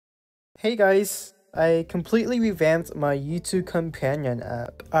Hey guys, I completely revamped my YouTube companion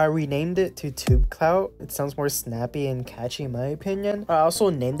app. I renamed it to TubeClout. It sounds more snappy and catchy in my opinion. I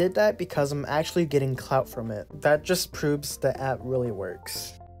also named it that because I'm actually getting clout from it. That just proves the app really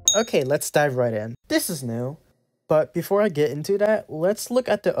works. Okay, let's dive right in. This is new, but before I get into that, let's look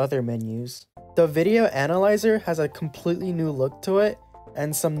at the other menus. The video analyzer has a completely new look to it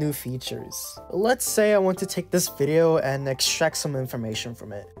and some new features. Let's say I want to take this video and extract some information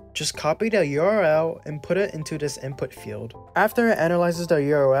from it. Just copy the URL and put it into this input field. After it analyzes the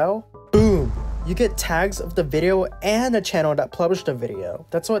URL, boom! You get tags of the video and the channel that published the video.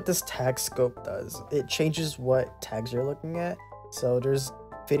 That's what this tag scope does. It changes what tags you're looking at. So there's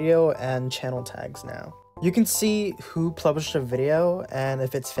video and channel tags now. You can see who published the video and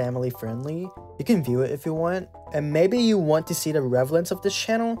if it's family friendly. You can view it if you want. And maybe you want to see the relevance of this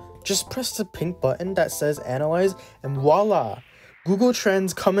channel, just press the pink button that says analyze and voila! Google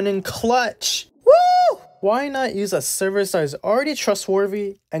Trends coming in clutch! Woo! Why not use a service that is already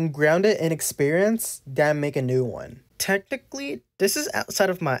trustworthy and grounded in experience than make a new one? Technically, this is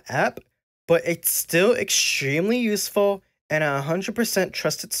outside of my app, but it's still extremely useful and a 100%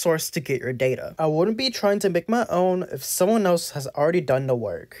 trusted source to get your data. I wouldn't be trying to make my own if someone else has already done the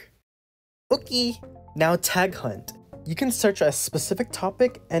work. Okay, now tag hunt. You can search a specific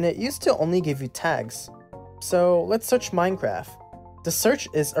topic and it used to only give you tags. So let's search Minecraft. The search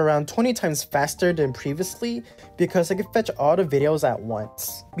is around 20 times faster than previously because I can fetch all the videos at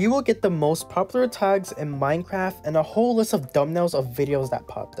once. We will get the most popular tags in Minecraft and a whole list of thumbnails of videos that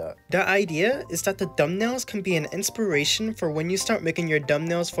popped up. The idea is that the thumbnails can be an inspiration for when you start making your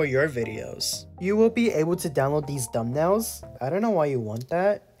thumbnails for your videos. You will be able to download these thumbnails. I don't know why you want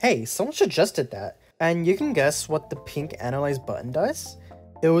that. Hey, someone suggested that. And you can guess what the pink analyze button does.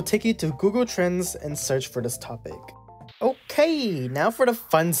 It will take you to Google Trends and search for this topic. Okay, now for the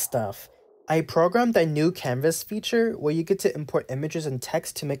fun stuff. I programmed a new canvas feature where you get to import images and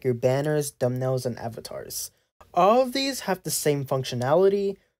text to make your banners, thumbnails, and avatars. All of these have the same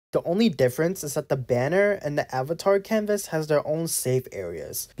functionality. The only difference is that the banner and the avatar canvas has their own save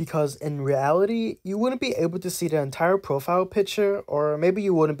areas, because in reality, you wouldn't be able to see the entire profile picture, or maybe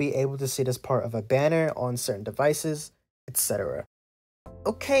you wouldn't be able to see this part of a banner on certain devices, etc.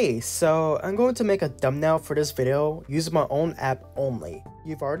 Okay, so I'm going to make a thumbnail for this video using my own app only.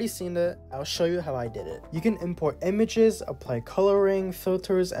 You've already seen it, I'll show you how I did it. You can import images, apply coloring,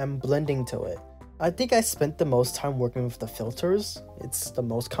 filters, and blending to it. I think I spent the most time working with the filters. It's the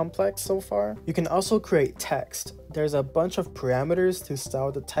most complex so far. You can also create text. There's a bunch of parameters to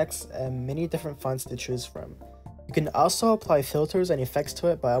style the text and many different fonts to choose from. You can also apply filters and effects to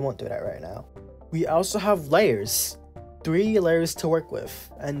it, but I won't do that right now. We also have layers. 3 layers to work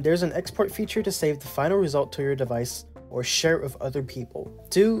with, and there's an export feature to save the final result to your device or share it with other people.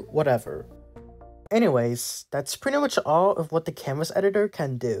 Do whatever. Anyways, that's pretty much all of what the canvas editor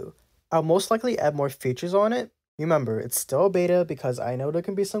can do. I'll most likely add more features on it. Remember, it's still a beta because I know there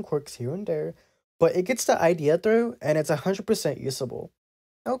can be some quirks here and there, but it gets the idea through and it's 100% usable.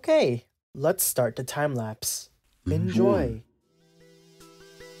 Okay, let's start the time lapse. Enjoy.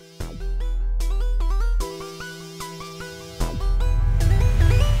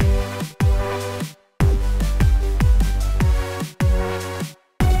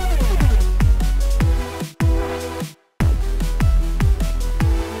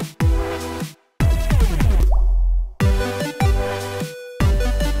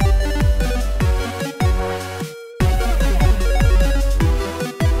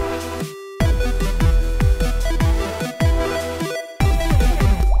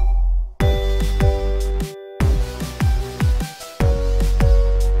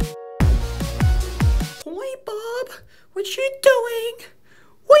 What you doing?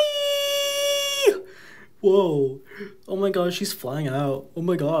 Whee! Whoa. Oh my gosh, she's flying out. Oh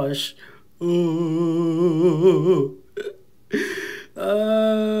my gosh.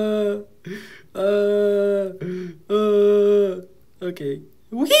 Okay.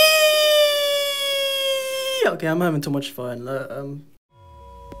 Whee! Okay, I'm having too much fun.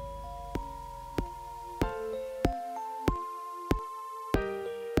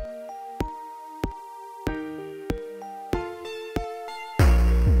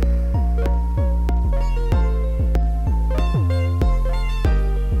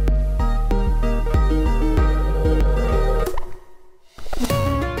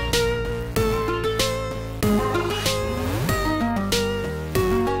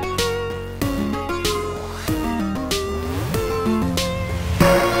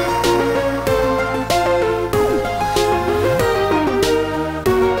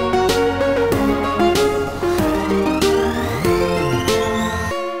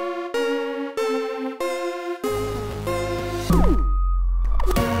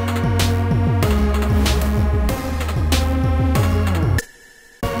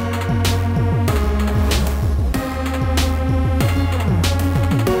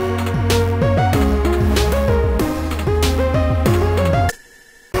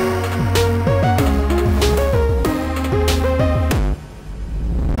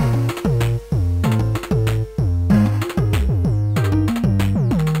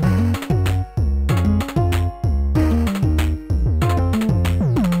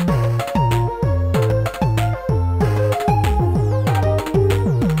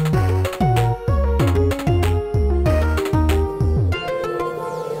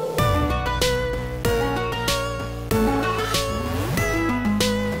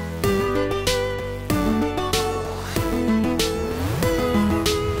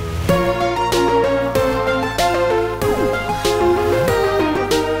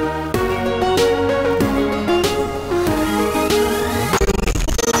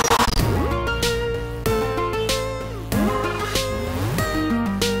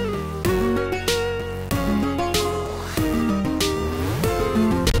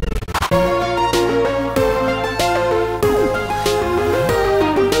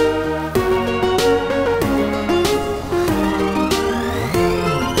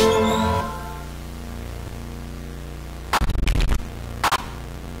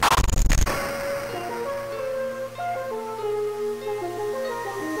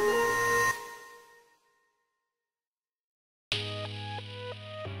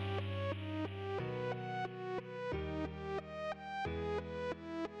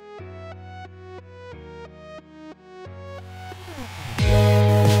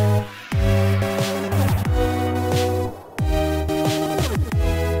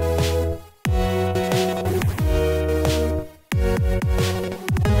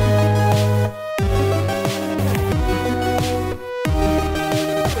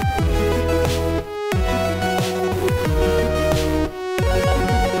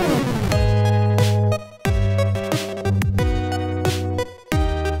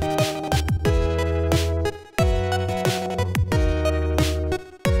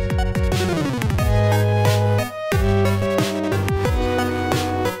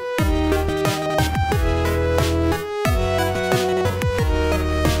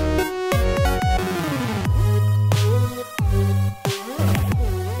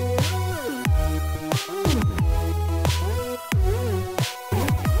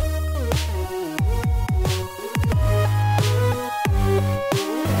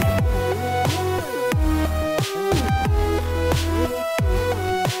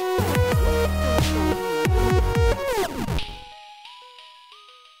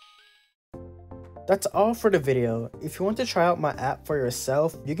 That's all for the video. If you want to try out my app for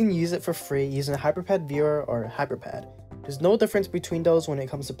yourself, you can use it for free using hyperPad Viewer or hyperPad. There's no difference between those when it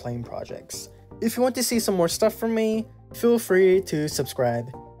comes to playing projects. If you want to see some more stuff from me, feel free to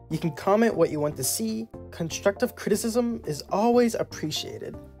subscribe. You can comment what you want to see. Constructive criticism is always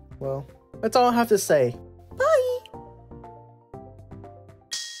appreciated. Well, that's all I have to say.